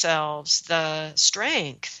within ourselves the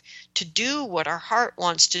strength to do what our heart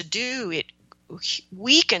wants to do, it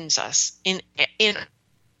weakens us in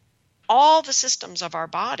all the systems of our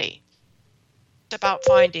body. It's about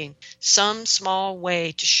finding some small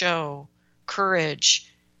way to show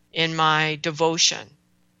courage in my devotion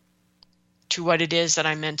to what it is that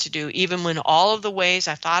I'm meant to do, even when all of the ways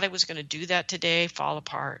I thought I was going to do that today fall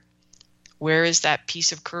apart. Where is that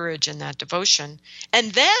piece of courage and that devotion?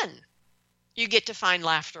 And then you get to find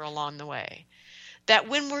laughter along the way. That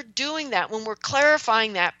when we're doing that, when we're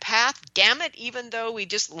clarifying that path, damn it, even though we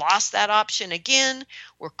just lost that option again,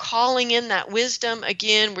 we're calling in that wisdom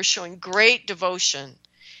again, we're showing great devotion.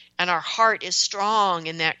 And our heart is strong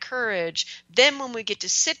in that courage. Then when we get to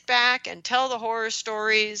sit back and tell the horror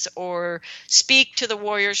stories or speak to the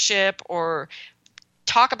warriorship or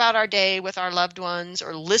talk about our day with our loved ones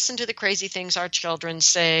or listen to the crazy things our children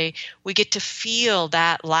say, we get to feel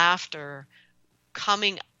that laughter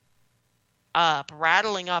coming up,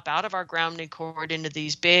 rattling up out of our grounding cord into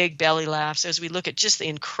these big belly laughs as we look at just the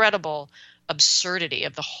incredible absurdity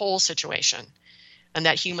of the whole situation. And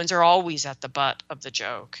that humans are always at the butt of the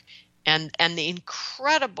joke. And the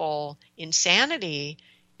incredible insanity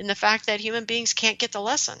in the fact that human beings can't get the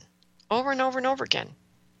lesson over and over and over again.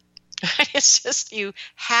 It's just, you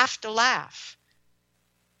have to laugh.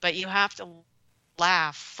 But you have to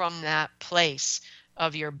laugh from that place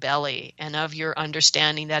of your belly and of your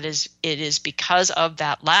understanding that it is because of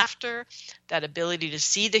that laughter, that ability to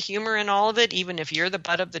see the humor in all of it, even if you're the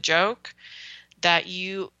butt of the joke, that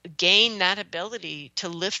you gain that ability to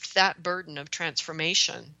lift that burden of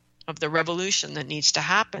transformation, of the revolution that needs to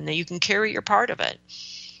happen, that you can carry your part of it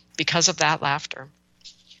because of that laughter.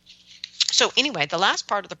 So anyway, the last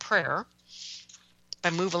part of the prayer, if I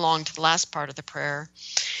move along to the last part of the prayer,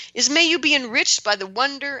 is may you be enriched by the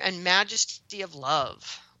wonder and majesty of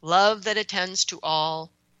love, love that attends to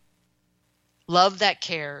all, love that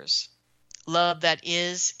cares, love that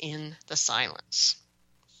is in the silence.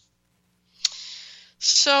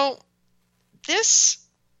 So this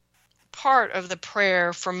part of the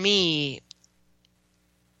prayer for me,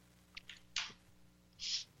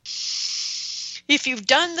 if you've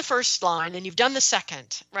done the first line and you've done the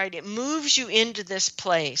second, right, it moves you into this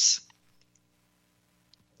place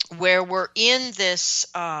where we're in this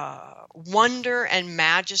wonder and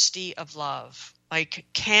majesty of love. Like,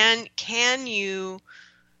 can you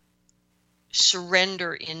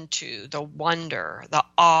surrender into the wonder, the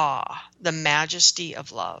awe, the majesty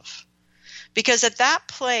of love? Because at that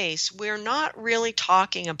place, we're not really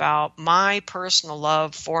talking about my personal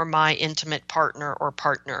love for my intimate partner or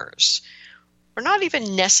partners. We're not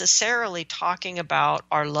even necessarily talking about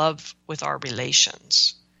our love with our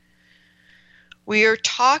relations. We are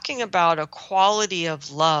talking about a quality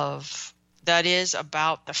of love that is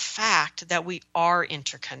about the fact that we are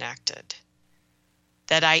interconnected,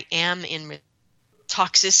 that I am in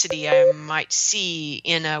toxicity I might see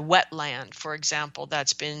in a wetland, for example,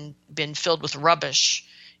 that's been filled with rubbish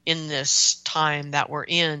in this time that we're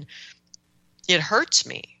in. It hurts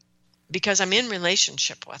me because I'm in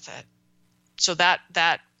relationship with it. So that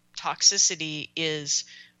toxicity is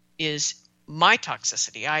my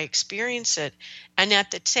toxicity. I experience it. And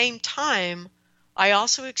at the same time, I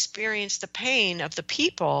also experience the pain of the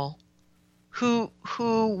people who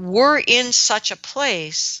were in such a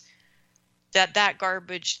place that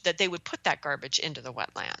garbage, that they would put that garbage into the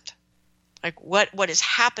wetland. Like what is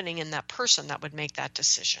happening in that person that would make that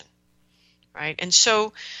decision, right? And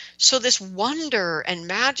so this wonder and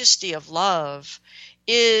majesty of love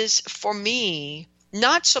is, for me,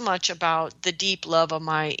 not so much about the deep love of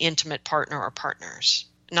my intimate partner or partners,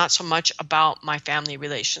 not so much about my family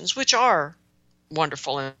relations, which are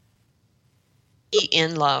wonderful, and be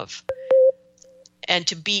in love, and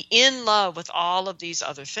to be in love with all of these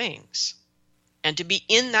other things. And to be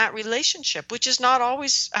in that relationship, which is not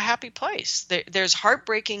always a happy place. There's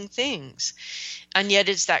heartbreaking things. And yet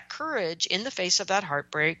it's that courage in the face of that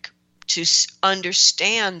heartbreak to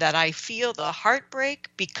understand that I feel the heartbreak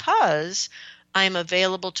because I'm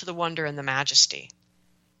available to the wonder and the majesty.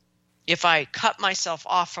 If I cut myself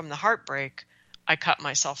off from the heartbreak, I cut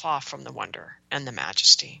myself off from the wonder and the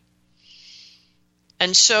majesty.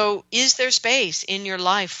 And so, is there space in your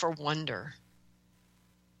life for wonder?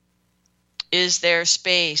 Is there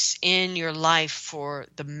space in your life for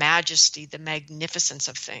the majesty, the magnificence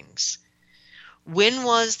of things? When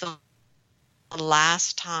was the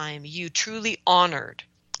last time you truly honored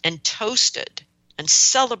and toasted and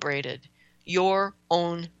celebrated your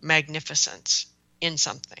own magnificence in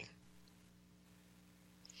something?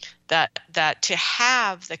 That to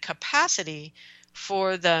have the capacity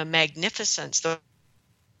for the magnificence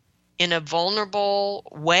in a vulnerable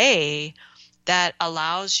way that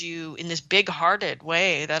allows you, in this big-hearted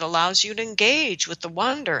way, that allows you to engage with the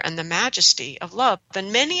wonder and the majesty of love.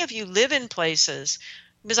 And many of you live in places,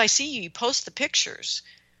 because I see you post the pictures,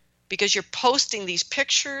 because you're posting these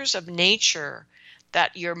pictures of nature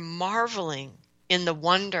that you're marveling in the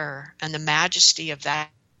wonder and the majesty of that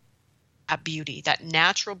beauty, that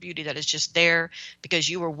natural beauty that is just there because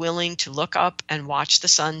you were willing to look up and watch the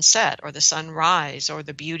sun set or the sun rise or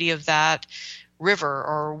the beauty of that river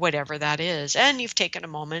or whatever that is. And you've taken a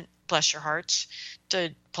moment, bless your hearts,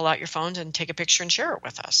 to pull out your phones and take a picture and share it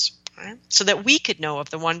with us, right? So that we could know of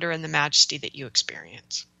the wonder and the majesty that you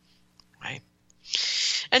experience, right?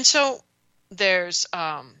 And so there's,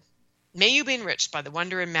 may you be enriched by the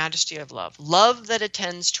wonder and majesty of love, love that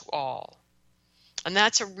attends to all. And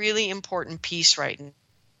that's a really important piece, right?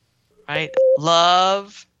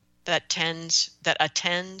 Love that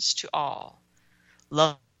attends to all.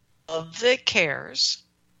 Love that cares,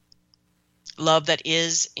 love that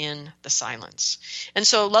is in the silence. And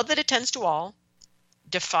so love that attends to all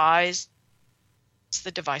defies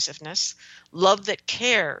the divisiveness. Love that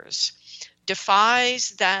cares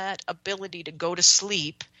defies that ability to go to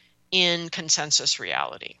sleep in consensus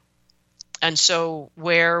reality. And so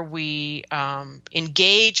where we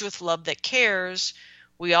engage with love that cares,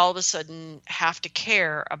 we all of a sudden have to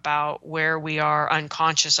care about where we are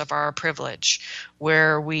unconscious of our privilege,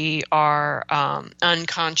 where we are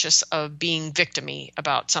unconscious of being victim-y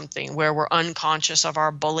about something, where we're unconscious of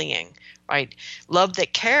our bullying, right? Love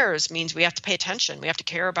that cares means we have to pay attention. We have to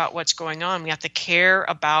care about what's going on. We have to care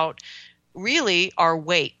about really our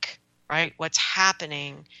wake, right? What's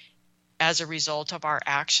happening as a result of our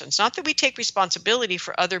actions. Not that we take responsibility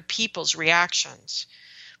for other people's reactions,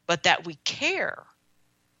 but that we care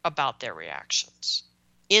about their reactions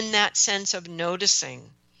in that sense of noticing,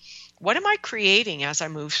 what am I creating as I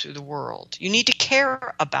move through the world? You need to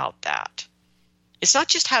care about that. It's not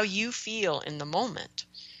just how you feel in the moment,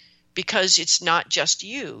 because it's not just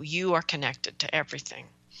you. You are connected to everything.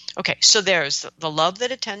 Okay, so there's the love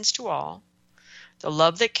that attends to all, the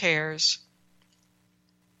love that cares,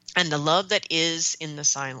 and the love that is in the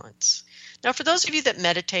silence. Now, for those of you that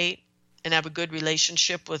meditate and have a good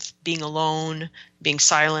relationship with being alone, being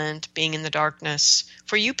silent, being in the darkness,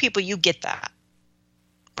 for you people, you get that,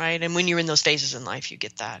 right? And when you're in those phases in life, you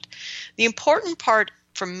get that. The important part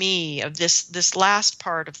for me of this last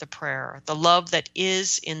part of the prayer, the love that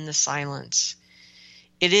is in the silence,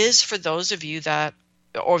 it is for those of you that,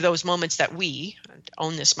 or those moments that we,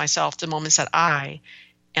 own this myself, the moments that I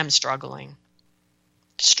am struggling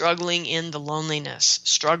in the loneliness,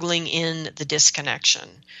 struggling in the disconnection,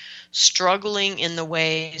 struggling in the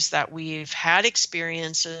ways that we've had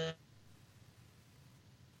experiences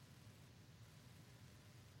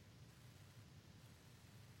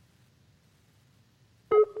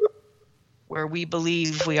where we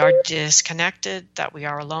believe we are disconnected, that we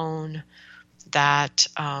are alone, that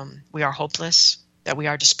we are hopeless, that we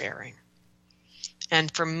are despairing.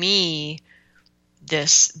 And for me,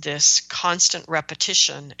 this constant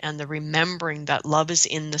repetition and the remembering that love is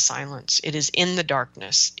in the silence, it is in the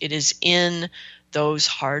darkness, it is in those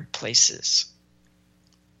hard places,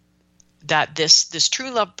 that this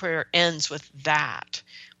true love prayer ends with that,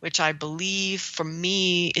 which I believe for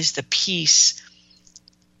me is the peace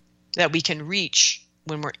that we can reach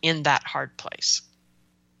when we're in that hard place.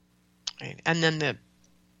 Right? And then the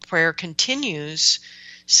prayer continues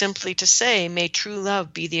simply to say, may true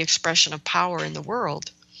love be the expression of power in the world,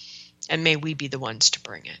 and may we be the ones to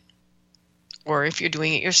bring it. Or if you're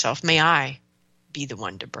doing it yourself, may I be the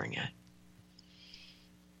one to bring it.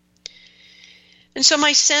 And so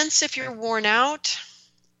my sense, if you're worn out,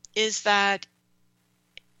 is that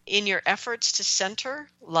in your efforts to center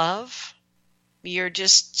love, you're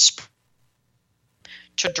just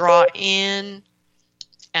to draw in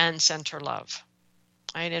and center love.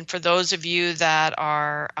 Right? And for those of you that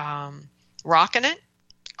are rocking it,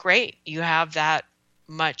 great. You have that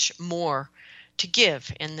much more to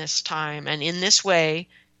give in this time. And in this way,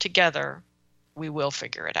 together, we will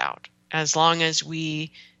figure it out. As long as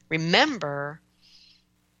we remember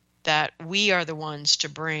that we are the ones to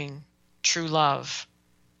bring true love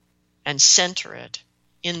and center it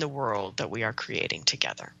in the world that we are creating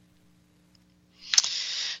together.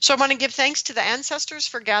 So I want to give thanks to the ancestors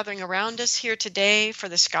for gathering around us here today, for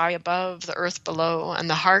the sky above, the earth below, and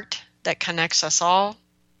the heart that connects us all.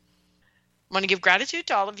 I want to give gratitude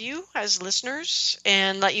to all of you as listeners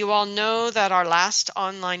and let you all know that our last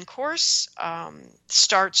online course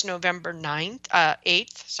starts November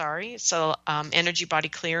 8th. So Energy Body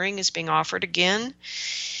Clearing is being offered again.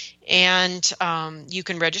 And you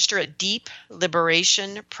can register at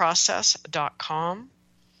deepliberationprocess.com.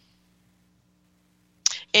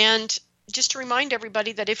 And just to remind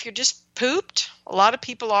everybody that if you're just pooped, a lot of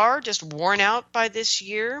people are just worn out by this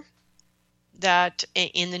year, that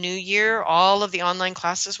in the new year, all of the online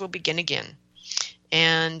classes will begin again.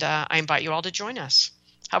 And I invite you all to join us.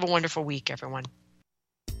 Have a wonderful week, everyone.